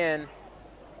right at the end.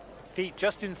 Feet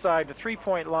just inside the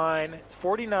 3-point line. It's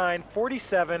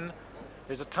 49-47.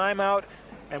 There's a timeout.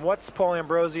 And what's Paul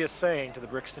Ambrosius saying to the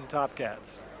Brixton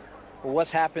Topcats? Well,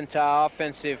 what's happened to our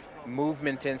offensive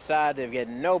movement inside? They've got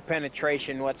no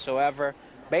penetration whatsoever.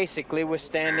 Basically, we're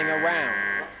standing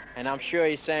around. And I'm sure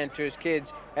he's saying to his kids,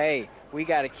 hey, we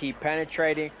got to keep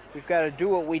penetrating. We've got to do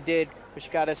what we did,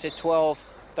 which got us a 12,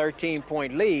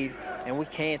 13-point lead, and we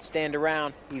can't stand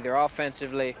around either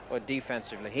offensively or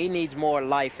defensively. He needs more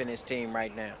life in his team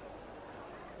right now.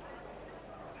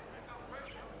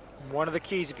 One of the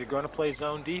keys, if you're going to play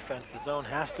zone defense, the zone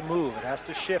has to move. It has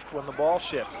to shift when the ball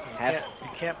shifts. You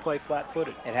can't play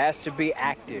flat-footed. It has to be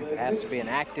active. It has to be an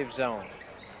active zone.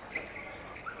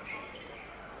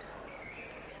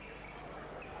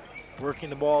 Working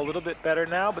the ball a little bit better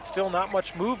now, but still not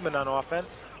much movement on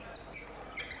offense.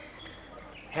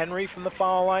 Henry from the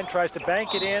foul line tries to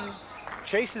bank it in,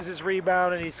 chases his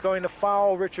rebound, and he's going to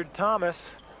foul Richard Thomas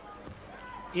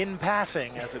in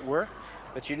passing, as it were.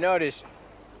 But you notice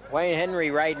Wayne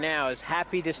Henry right now is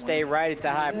happy to stay right at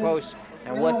the high post,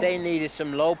 and what they need is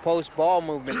some low post ball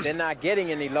movement. They're not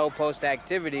getting any low post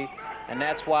activity, and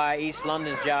that's why East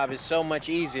London's job is so much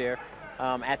easier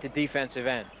at the defensive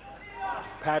end.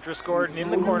 Patrice Gordon in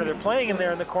the corner. They're playing in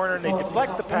there in the corner, and they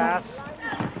deflect the pass.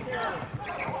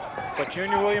 But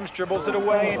Junior Williams dribbles it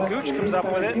away, and Gooch comes up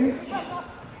with it.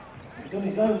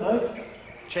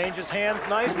 Changes hands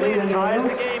nicely and ties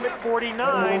the game at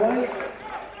 49.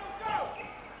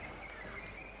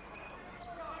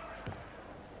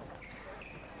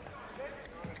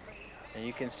 And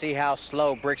you can see how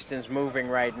slow Brixton's moving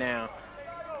right now.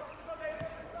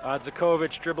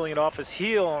 Odzakovich dribbling it off his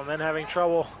heel and then having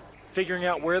trouble figuring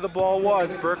out where the ball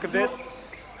was. Berkovich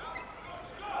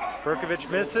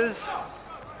misses.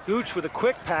 Gooch with a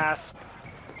quick pass.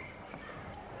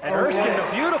 And Erskine,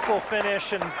 a beautiful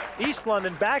finish, and East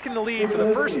London back in the lead for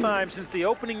the first time since the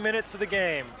opening minutes of the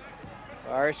game.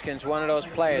 Well, Erskine's one of those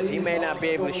players. He may not be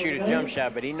able to shoot a jump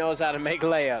shot, but he knows how to make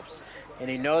layups, and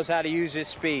he knows how to use his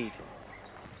speed.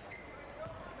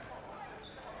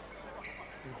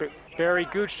 Barry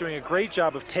Gooch doing a great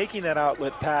job of taking that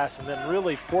outlet pass and then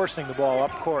really forcing the ball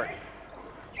up court.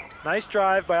 Nice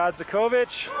drive by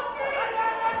Odzakovich,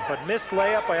 but missed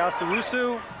layup by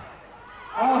Asawusu.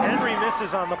 Henry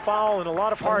misses on the foul, and a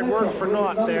lot of hard work for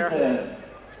naught there.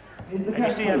 And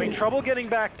you see having trouble getting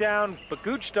back down, but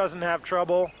Gooch doesn't have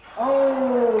trouble.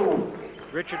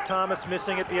 Richard Thomas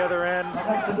missing at the other end.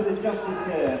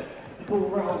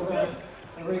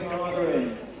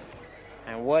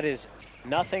 And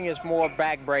nothing is more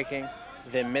backbreaking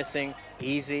than missing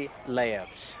easy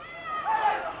layups.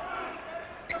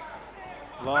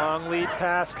 Long lead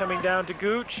pass coming down to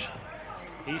Gooch.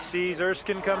 He sees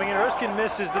Erskine coming in. Erskine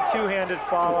misses the two-handed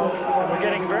follow. And we're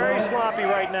getting very sloppy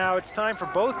right now. It's time for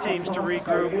both teams to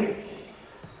regroup.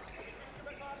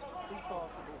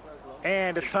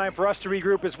 And it's time for us to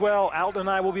regroup as well. Alton and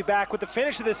I will be back with the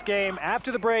finish of this game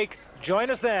after the break.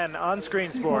 Join us then on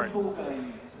Screen Sport.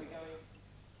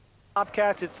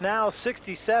 Topcats, it's now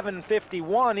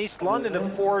 67-51. East London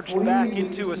have forged back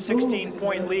into a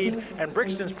 16-point lead, and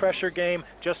Brixton's pressure game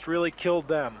just really killed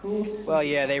them. Well,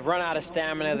 yeah, they've run out of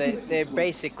stamina. They're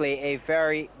basically a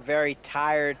very, very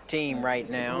tired team right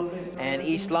now, and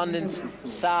East London's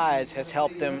size has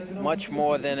helped them much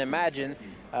more than imagined.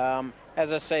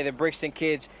 As I say, the Brixton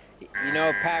kids, you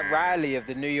know, Pat Riley of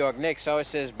the New York Knicks always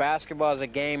says basketball is a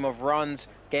game of runs,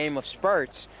 game of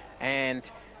spurts, and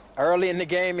early in the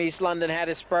game, East London had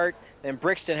a spurt, then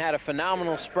Brixton had a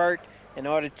phenomenal spurt in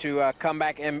order to come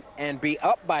back and be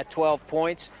up by 12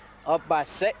 points, up by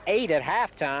 8 at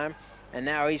halftime, and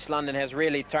now East London has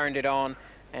really turned it on,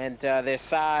 and their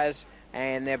size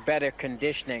and their better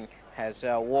conditioning has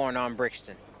worn on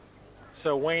Brixton.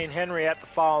 So Wayne Henry at the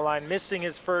foul line, missing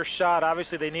his first shot.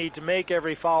 Obviously, they need to make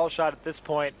every foul shot at this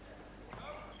point.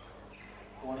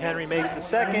 Henry makes the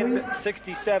second,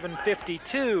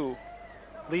 67-52.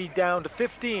 Lead down to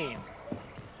 15.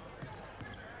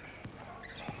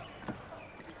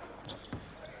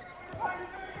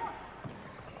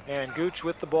 And Gooch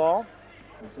with the ball.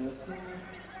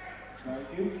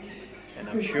 And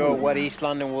I'm sure what East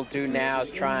London will do now is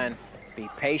try and be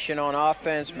patient on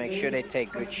offense, make sure they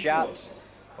take good shots.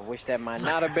 I wish that might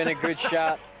not have been a good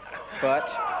shot, but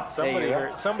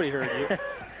somebody heard you.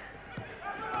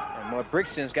 And what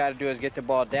Brixton's got to do is get the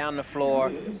ball down the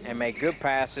floor and make good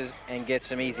passes and get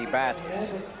some easy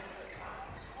baskets.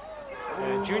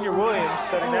 And Junior Williams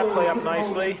setting that play up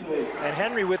nicely. And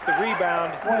Henry with the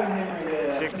rebound.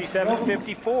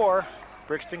 67-54.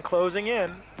 Brixton closing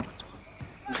in.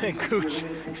 And Gooch,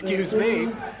 excuse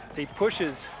me, as he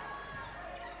pushes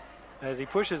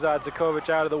Odzakovich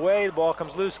out of the way. The ball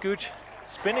comes loose. Gooch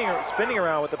spinning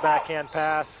around with the backhand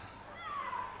pass.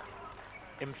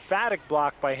 Emphatic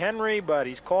block by Henry, but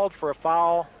he's called for a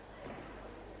foul.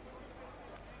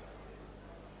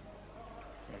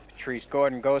 Patrice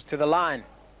Gordon goes to the line.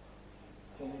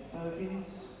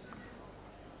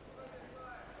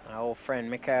 My old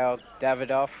friend Mikhail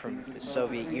Davidov from the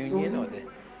Soviet Union,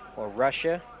 or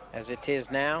Russia, as it is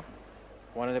now.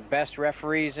 One of the best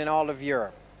referees in all of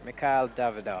Europe, Mikhail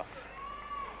Davidov.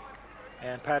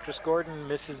 And Patrice Gordon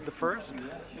misses the first.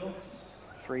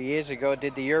 3 years ago,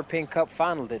 did the European Cup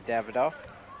final, did Davidoff.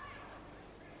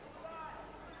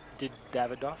 Did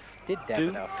Davidoff? Did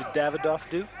Davidoff. Did Davidoff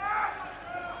do?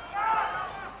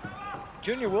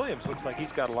 Junior Williams looks like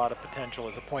he's got a lot of potential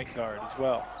as a point guard as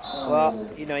well. Well,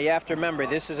 you know, you have to remember,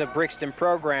 this is a Brixton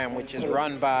program which is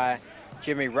run by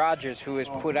Jimmy Rogers, who has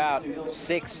put out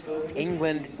 6 full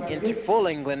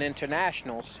England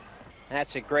internationals. And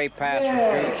that's a great pass from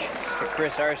Gooch to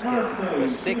Chris Erskine.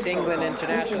 With 6 England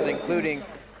internationals, including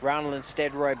Ronald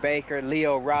Steadroy Baker,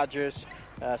 Leo Rogers,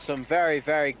 some very,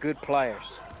 very good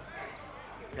players.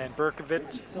 And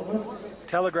Berkovich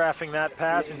telegraphing that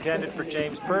pass intended for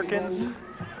James Perkins.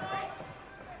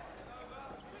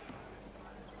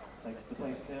 Takes the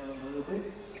pace down a little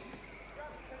bit.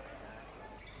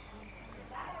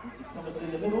 Thomas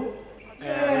in the middle.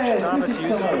 And Richard Thomas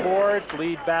uses the boards,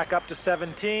 lead back up to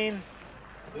 17.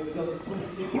 Moves on to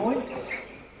 22 points.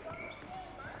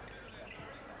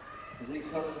 As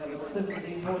East London have a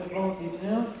 17-point advantage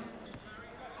now.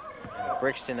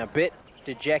 Brixton a bit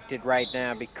dejected right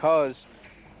now because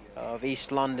of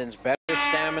East London's better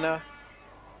stamina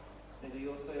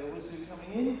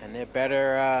and their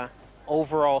better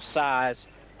overall size,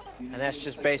 and that's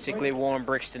just basically worn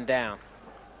Brixton down.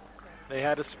 They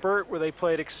had a spurt where they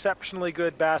played exceptionally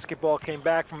good basketball, came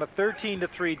back from a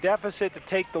 13-3 deficit to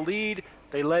take the lead.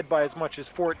 They led by as much as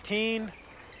 14.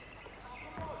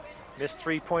 Missed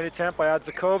three-point attempt by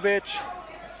Odzakovic.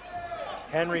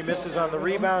 Henry misses on the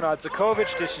rebound.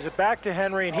 Odzakovic dishes it back to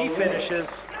Henry, and he finishes.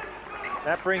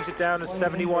 That brings it down to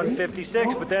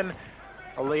 71-56, but then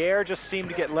the air just seemed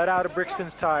to get let out of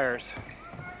Brixton's tires.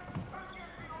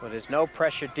 Well, there's no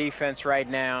pressure defense right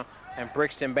now, and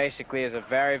Brixton basically is a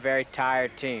very, very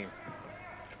tired team.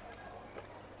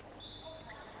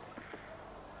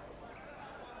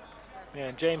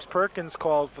 And James Perkins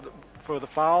called for the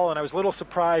foul, and I was a little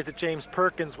surprised that James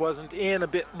Perkins wasn't in a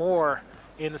bit more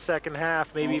in the second half,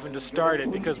 maybe even to start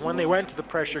it, because when they went to the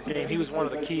pressure game, he was one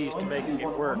of the keys to making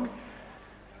it work.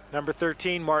 Number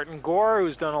 13, Martin Gore,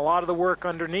 who's done a lot of the work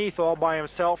underneath all by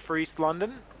himself for East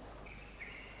London.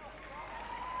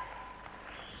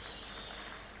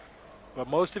 But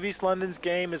most of East London's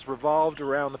game is revolved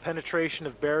around the penetration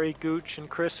of Barry Gooch and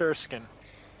Chris Erskine.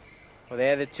 Well,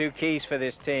 they're the 2 keys for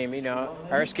this team. You know,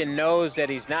 Erskine knows that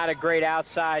he's not a great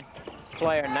outside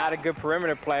player, not a good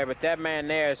perimeter player, but that man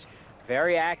there is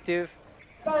very active.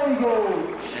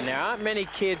 And there aren't many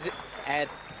kids at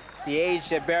the age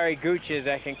that Barry Gooch is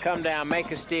that can come down,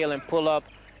 make a steal, and pull up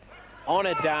on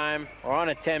a dime, or on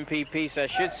a 10p piece, I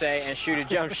should say, and shoot a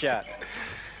jump shot.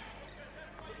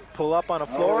 Pull up on a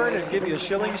floor and give you a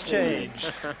shilling's change.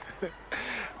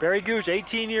 Barry Gooch,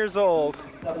 18 years old,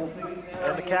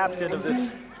 and the captain of this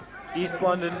East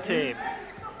London team.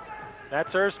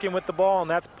 That's Erskine with the ball, and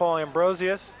that's Paul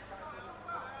Ambrosius.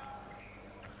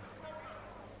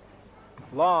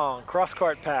 Long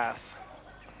cross-court pass.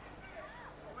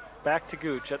 Back to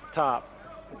Gooch at the top.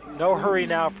 No hurry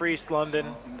now for East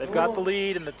London. They've got the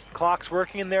lead, and the clock's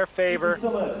working in their favor.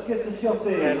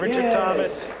 And Richard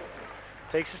Thomas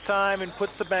takes his time and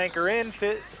puts the banker in.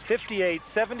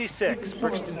 58-76.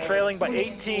 Brixton trailing by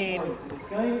 18.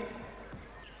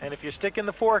 And if you're sticking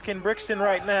the fork in Brixton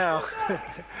right now,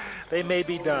 they may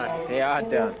be done. They are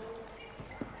done.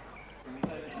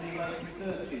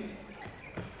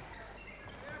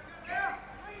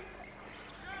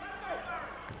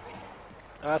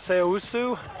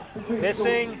 Aseousu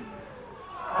missing.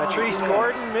 Patrice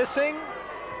Gordon missing.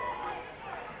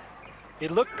 It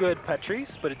looked good,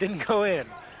 Patrice, but it didn't go in.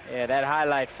 Yeah, that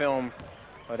highlight film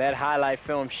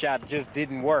shot just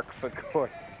didn't work for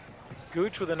Gordon.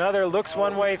 Gooch with another, looks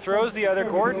one way, throws the other.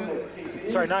 Gordon,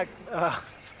 sorry, not,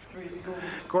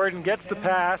 Gordon gets the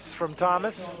pass from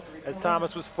Thomas as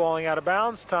Thomas was falling out of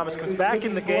bounds. Thomas comes back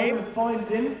in the game.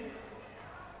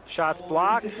 Shots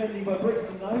blocked.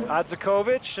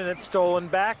 Odzakovic, and it's stolen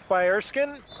back by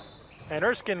Erskine. And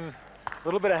Erskine, a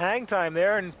little bit of hang time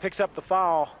there, and picks up the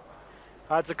foul.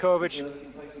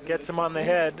 Odzakovic gets him on the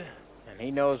head. And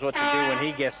he knows what to do when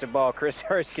he gets the ball. Chris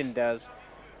Erskine does.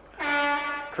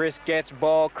 Chris gets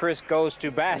ball, Chris goes to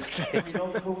basket.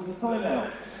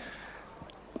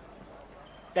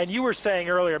 And you were saying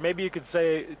earlier, maybe you could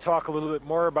talk a little bit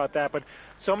more about that, but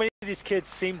so many of these kids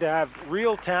seem to have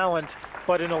real talent,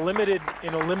 but in a limited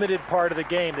part of the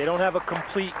game. They don't have a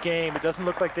complete game. It doesn't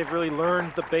look like they've really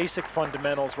learned the basic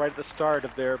fundamentals right at the start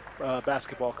of their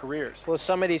basketball careers. Well,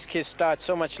 some of these kids start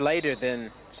so much later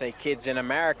than, say, kids in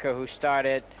America who start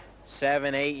at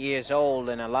 7, 8 years old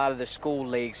in a lot of the school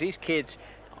leagues. These kids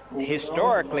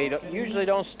usually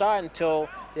don't start until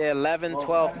they're 11,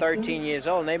 12, 13 years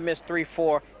old, and they miss 3,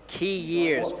 4 key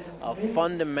years of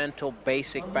fundamental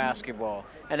basic basketball.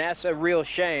 And that's a real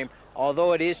shame.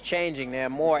 Although it is changing, there are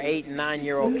more 8- and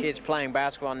 9-year-old kids playing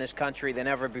basketball in this country than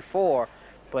ever before.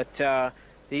 But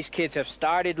these kids have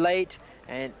started late,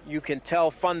 and you can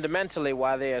tell fundamentally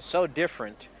why they are so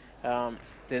different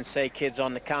than, say, kids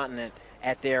on the continent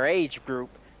at their age group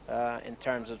in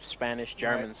terms of Spanish,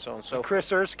 German, so on and so forth.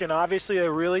 Chris Erskine, obviously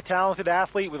a really talented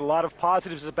athlete with a lot of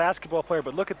positives as a basketball player,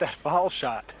 but look at that foul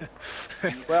shot.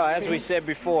 Well, as we said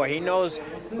before, he knows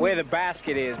where the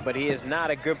basket is, but he is not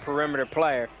a good perimeter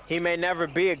player. He may never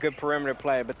be a good perimeter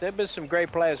player, but there have been some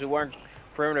great players who weren't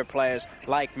perimeter players,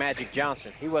 like Magic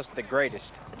Johnson. He wasn't the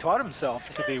greatest. He taught himself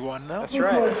to be one, though. That's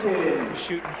right. He was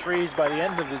shooting threes by the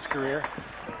end of his career.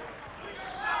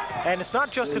 And it's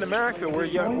not just in America where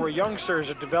youngsters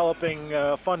are developing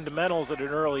fundamentals at an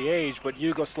early age, but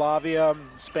Yugoslavia,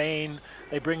 Spain,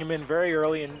 they bring them in very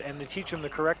early and they teach them the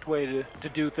correct way to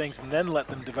do things and then let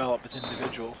them develop as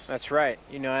individuals. That's right.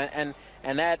 You know,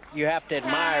 and that you have to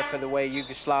admire for the way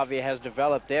Yugoslavia has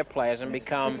developed their players and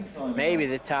become maybe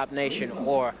the top nation,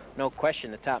 or no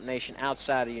question the top nation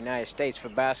outside of the United States for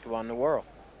basketball in the world.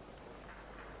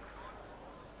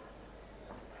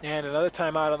 And another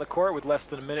timeout on the court with less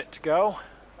than a minute to go.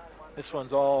 This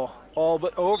one's all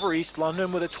but over. East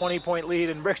London with a 20-point lead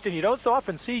in Brixton. You don't so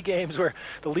often see games where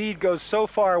the lead goes so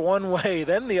far one way,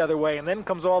 then the other way, and then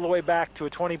comes all the way back to a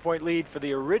 20-point lead for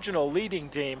the original leading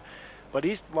team. But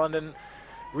East London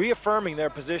reaffirming their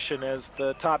position as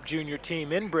the top junior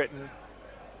team in Britain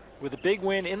with a big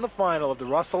win in the final of the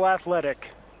Russell Athletic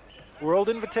World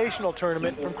Invitational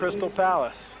Tournament from Crystal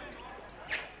Palace.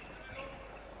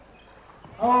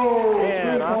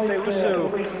 And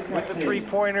Aseusu with the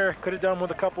three-pointer. Could have done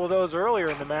with a couple of those earlier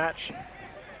in the match.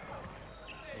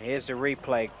 Here's the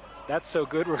replay. That's so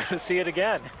good, we're going to see it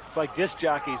again. It's like disc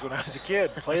jockeys when I was a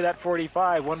kid. Play that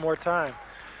 45 one more time.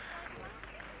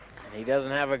 He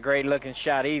doesn't have a great-looking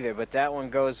shot either, but that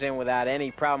one goes in without any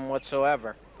problem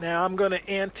whatsoever. Now I'm going to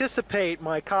anticipate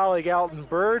my colleague Alton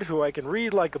Bird, who I can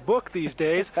read like a book these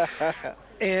days,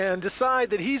 and decide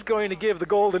that he's going to give the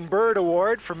Golden Bird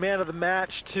Award for man of the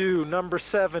match to number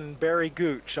 7, Barry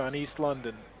Gooch on East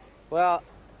London. Well,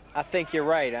 I think you're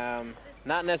right.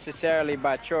 Not necessarily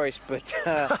by choice, but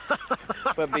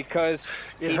but because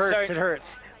it hurts.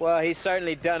 Well, he's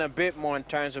certainly done a bit more in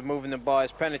terms of moving the ball.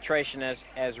 His penetration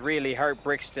has really hurt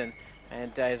Brixton,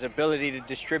 and his ability to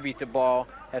distribute the ball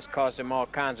has caused him all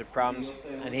kinds of problems,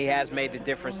 and he has made the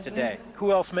difference today.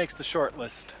 Who else makes the short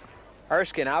list?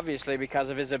 Erskine, obviously, because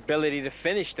of his ability to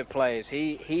finish the plays.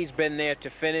 He's been there to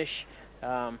finish.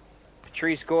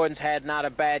 Patrice Gordon's had not a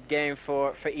bad game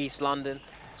for East London.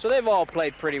 So they've all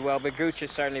played pretty well, but Gooch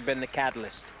has certainly been the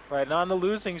catalyst. Right, and on the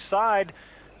losing side,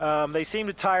 they seem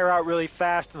to tire out really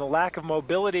fast, and the lack of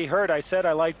mobility hurt. I said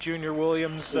I like Junior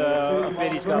Williams a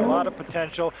bit. He's got a lot of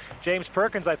potential. James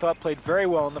Perkins, I thought, played very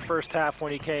well in the first half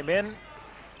when he came in.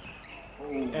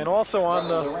 And also on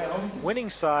the winning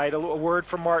side, a word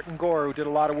from Martin Gore, who did a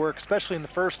lot of work, especially in the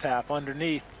first half,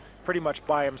 underneath, pretty much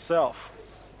by himself.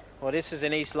 Well, this is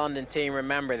an East London team,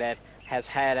 remember, that has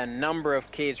had a number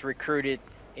of kids recruited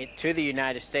to the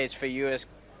United States for U.S.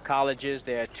 colleges.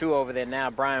 There are 2 over there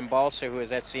now. Brian Balser, who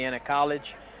is at Siena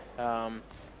College,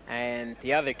 and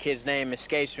the other kid's name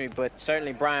escapes me, but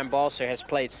certainly Brian Balser has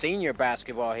played senior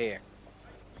basketball here.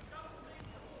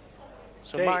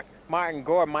 So Martin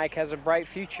Gore, Mike, has a bright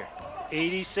future.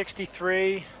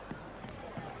 80-63.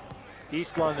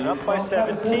 East London up by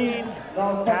 17.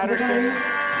 Patterson,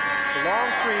 the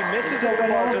long three, misses at the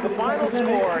buzzer. The final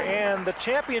score and the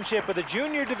championship of the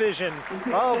junior division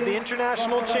of the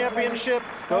International Championship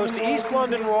goes to East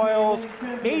London Royals,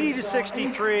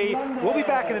 80-63. We'll be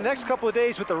back in the next couple of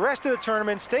days with the rest of the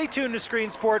tournament. Stay tuned to Screen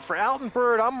Sport. For Alton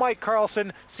Bird, I'm Mike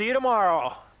Carlson. See you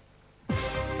tomorrow.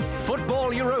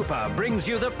 Football Europa brings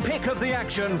you the pick of the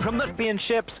action from the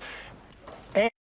championships.